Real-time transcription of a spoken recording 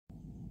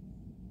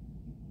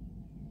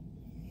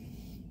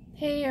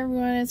Hey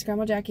everyone, it's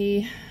Grandma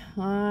Jackie.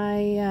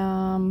 I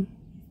am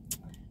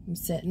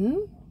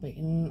sitting,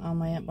 waiting on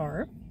my Aunt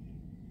Barb.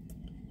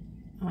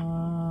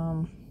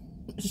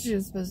 She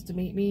was supposed to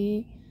meet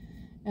me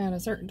at a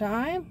certain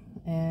time,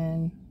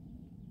 and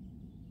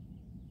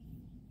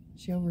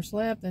she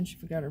overslept, then she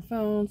forgot her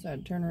phone, so I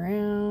had to turn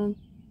around.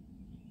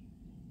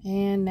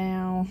 And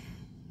now,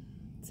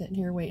 sitting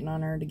here waiting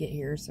on her to get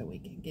here so we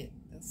can get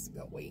this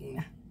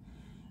going.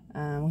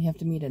 We have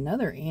to meet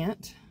another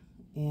aunt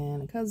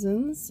and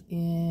cousins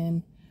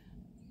in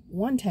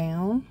one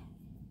town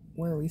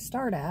where we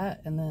start at,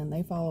 and then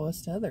they follow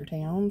us to other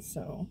towns,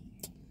 so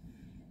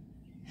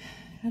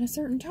at a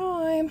certain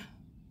time.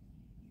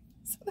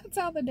 So that's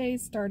how the day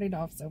started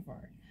off so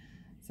far.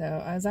 So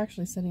I was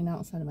actually sitting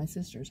outside of my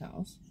sister's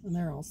house, and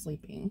they're all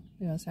sleeping.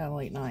 They must have had a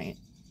late night,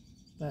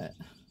 but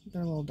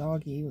their little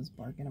doggy was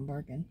barking and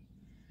barking.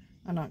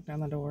 I knocked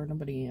on the door,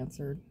 nobody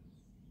answered.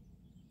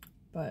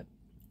 But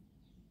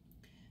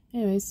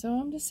anyway, so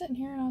I'm just sitting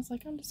here, and I was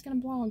like, I'm just gonna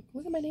vlog.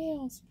 Look at my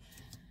nails.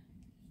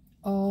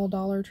 All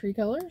Dollar Tree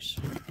colors.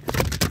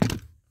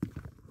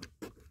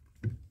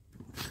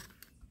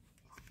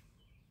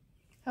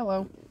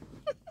 Hello.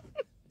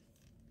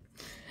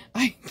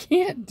 I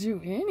can't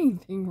do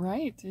anything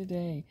right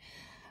today.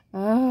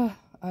 I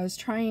was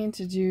trying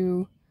to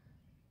do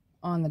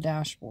on the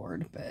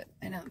dashboard, but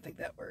I don't think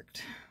that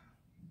worked.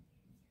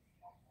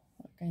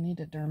 Look, I need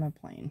a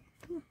dermaplane.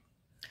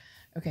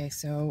 Okay,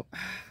 so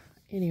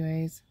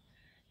anyways,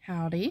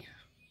 howdy.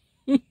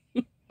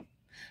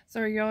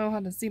 Sorry y'all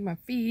had to see my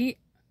feet.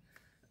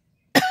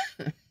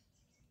 It's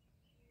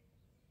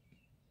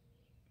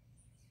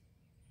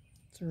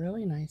a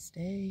really nice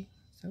day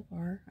so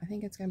far. I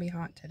think it's gonna be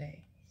hot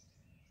today,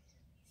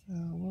 so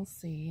we'll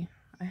see.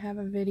 I have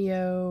a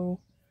video.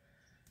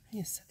 I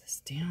need to set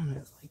this down.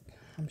 It's like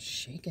I'm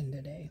shaking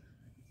today.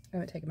 I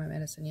haven't taken my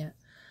medicine yet.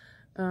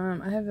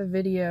 I have a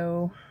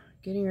video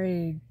getting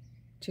ready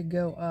to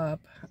go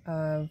up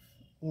of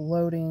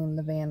loading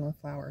the van with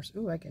flowers.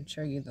 Ooh, I can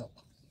show you the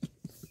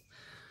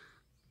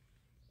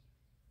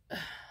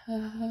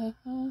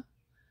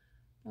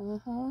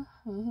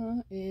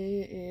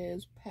it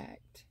is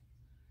packed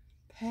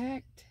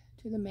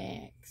to the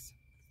max.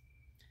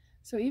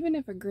 So even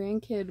if a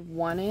grandkid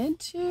wanted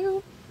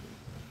to,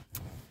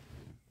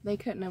 they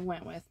couldn't have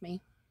went with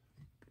me.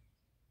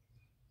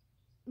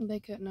 They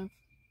couldn't have,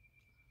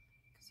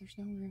 because there's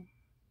no room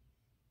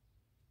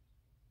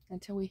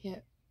until we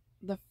hit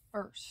the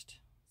first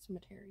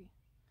cemetery.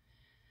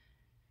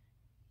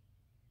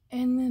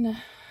 And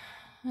then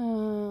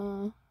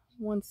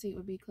one seat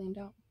would be cleaned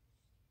out.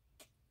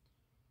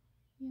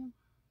 Yeah.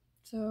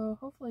 So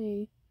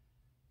hopefully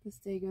this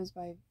day goes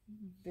by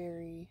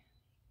very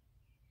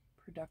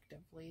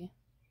productively.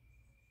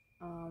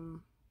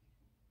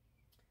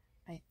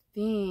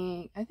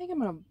 I think I'm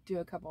gonna do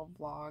a couple of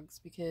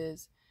vlogs,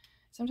 because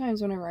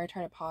sometimes whenever I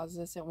try to pause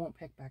this, it won't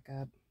pick back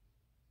up.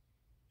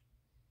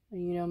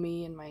 You know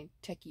me and my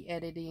techie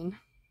editing,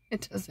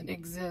 it doesn't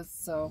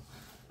exist, so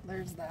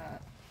there's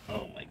that.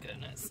 Oh my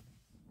goodness.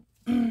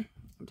 I'm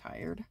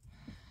tired.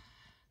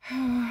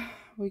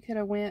 We could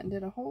have went and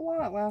did a whole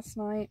lot last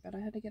night, but I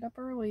had to get up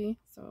early,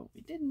 so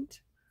we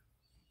didn't.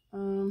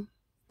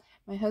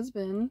 My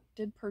husband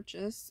did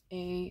purchase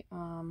a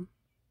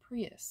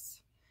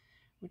Prius,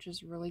 which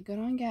is really good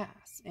on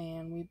gas,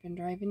 and we've been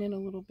driving it a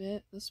little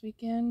bit this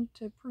weekend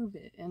to prove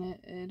it, and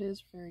it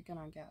is very good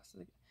on gas.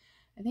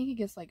 I think it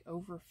gets like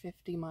over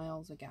 50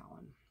 miles a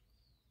gallon,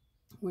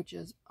 which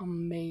is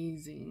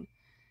amazing,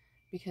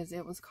 because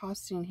it was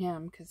costing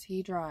him, because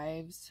he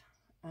drives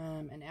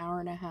an hour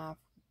and a half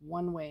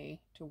one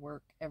way to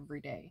work every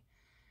day,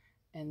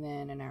 and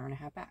then an hour and a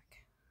half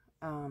back.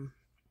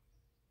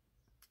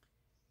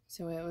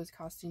 So it was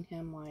costing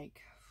him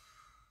like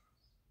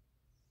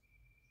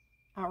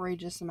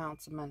outrageous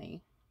amounts of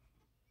money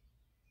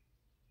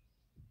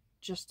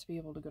just to be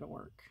able to go to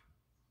work,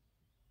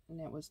 and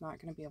it was not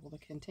going to be able to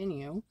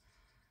continue,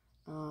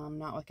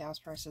 not with gas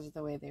prices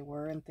the way they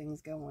were and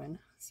things going.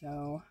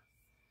 So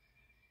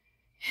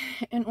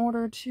in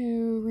order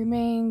to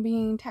remain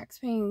being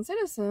tax-paying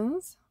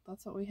citizens,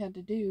 that's what we had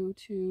to do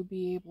to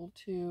be able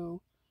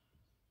to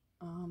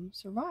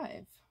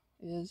survive,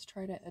 is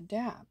try to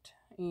adapt.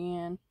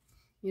 And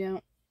you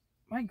know,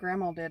 my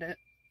grandma did it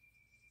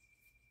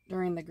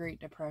during the Great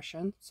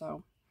Depression,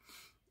 so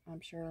I'm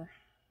sure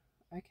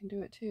I can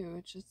do it too.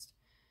 It's just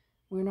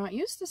we're not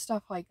used to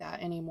stuff like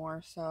that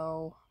anymore,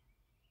 so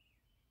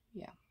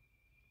yeah.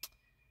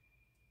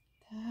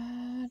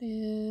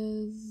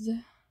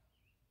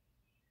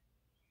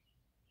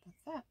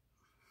 That's that.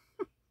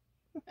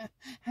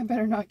 I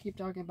better not keep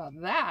talking about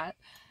that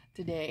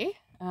today.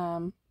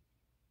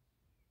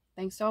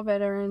 Thanks to all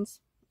veterans.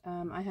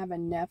 I have a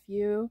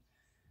nephew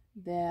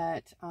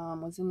that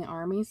was in the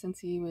Army since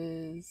he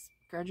was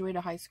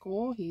graduated high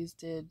school. He's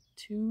did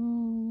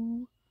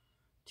two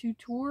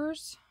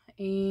tours,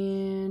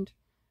 and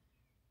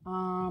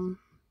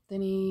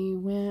then he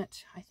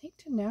went, I think,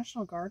 to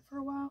National Guard for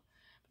a while,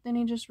 but then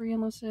he just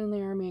re-enlisted in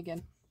the Army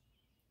again.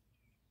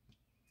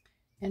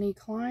 And he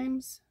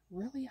climbs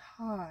really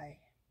high.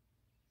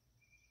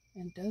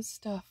 and does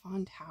stuff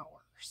on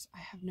towers. I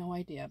have no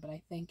idea, but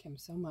I thank him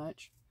so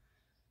much.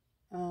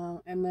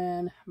 And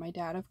then my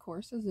dad, of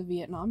course, is a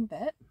Vietnam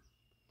vet.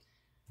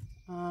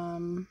 I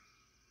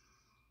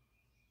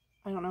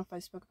don't know if I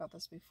spoke about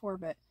this before,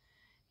 but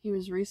he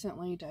was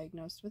recently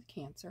diagnosed with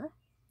cancer,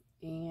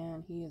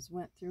 and he has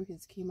went through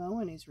his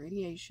chemo and his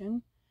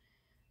radiation,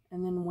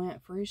 and then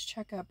went for his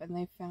checkup, and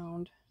they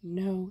found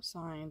no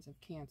signs of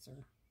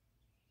cancer.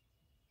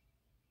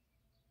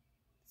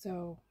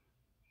 So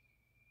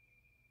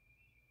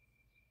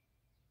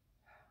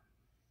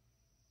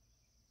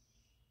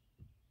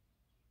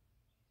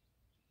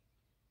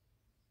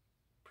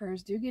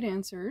prayers do get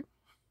answered.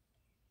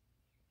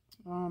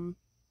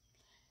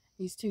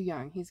 He's too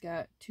young. He's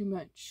got too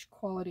much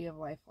quality of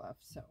life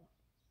left, so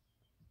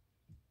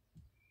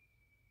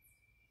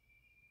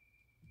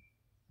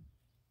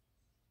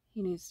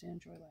he needs to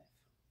enjoy life.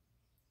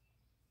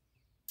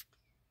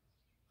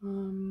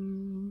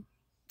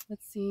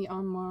 Let's see,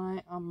 on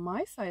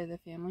my side of the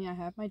family, I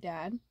have my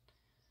dad,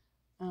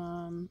 that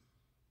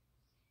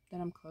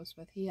I'm close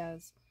with. He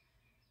has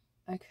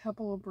a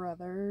couple of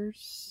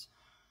brothers,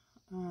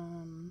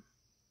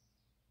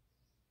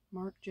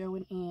 Mark, Joe,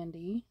 and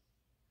Andy.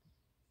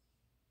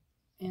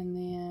 And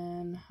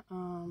then,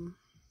 of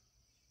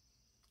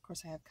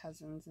course, I have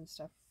cousins and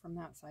stuff from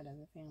that side of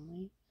the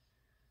family.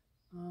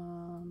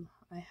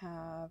 I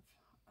have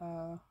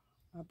a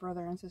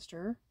brother and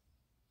sister.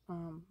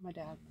 My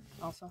dad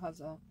also has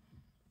a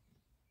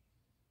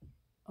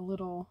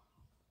little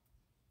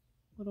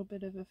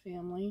bit of a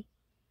family.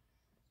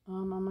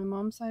 On my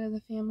mom's side of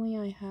the family,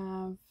 I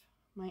have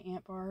my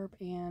Aunt Barb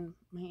and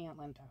my Aunt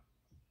Linda.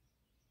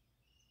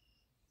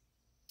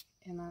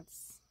 And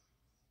that's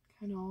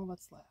kind of all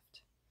that's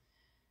left.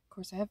 Of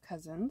course, I have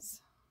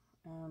cousins.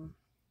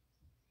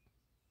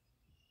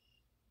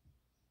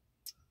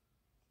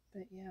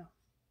 But yeah,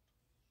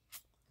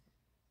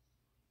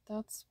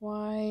 that's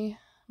why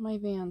my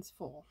van's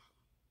full.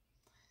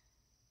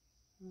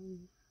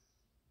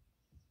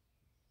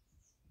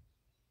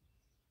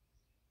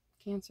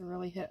 Cancer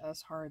really hit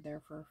us hard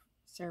there for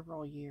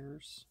several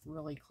years,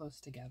 really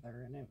close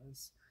together, and it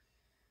was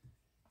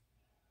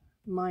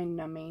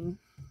mind-numbing,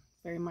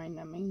 very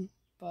mind-numbing.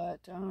 But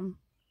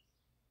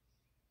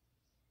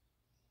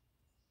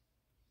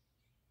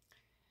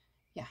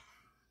yeah,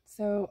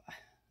 so I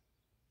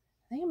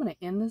think I'm going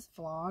to end this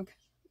vlog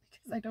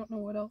because I don't know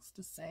what else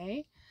to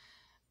say,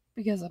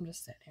 because I'm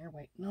just sitting here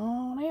waiting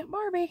on Aunt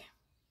Barbie.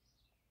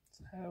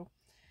 So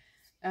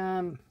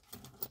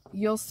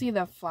you'll see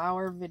the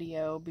flower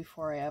video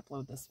before I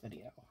upload this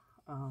video.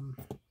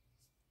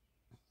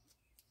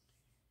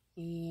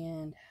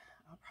 And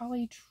I'll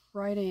probably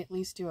try to at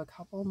least do a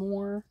couple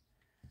more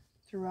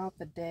throughout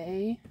the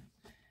day.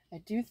 I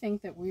do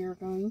think that we are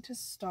going to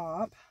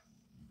stop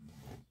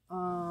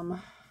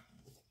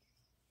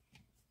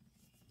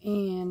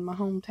in my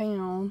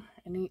hometown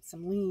and eat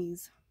some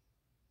Lee's.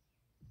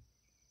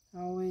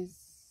 I've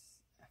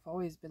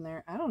always been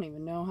there. I don't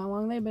even know how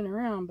long they've been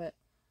around, but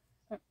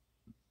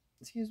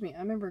excuse me, I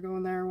remember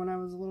going there when I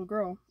was a little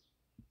girl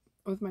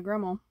with my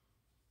grandma,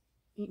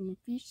 eating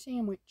fish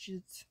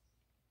sandwiches.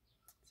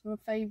 It's my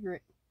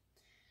favorite.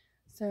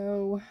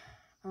 So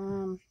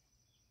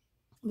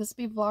this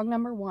will be vlog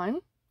number 1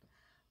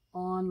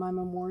 on my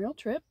memorial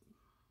trip,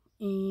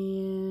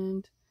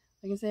 and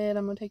like I said,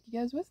 I'm gonna take you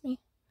guys with me,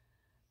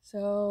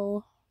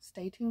 so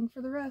stay tuned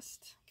for the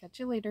rest. Catch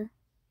you later.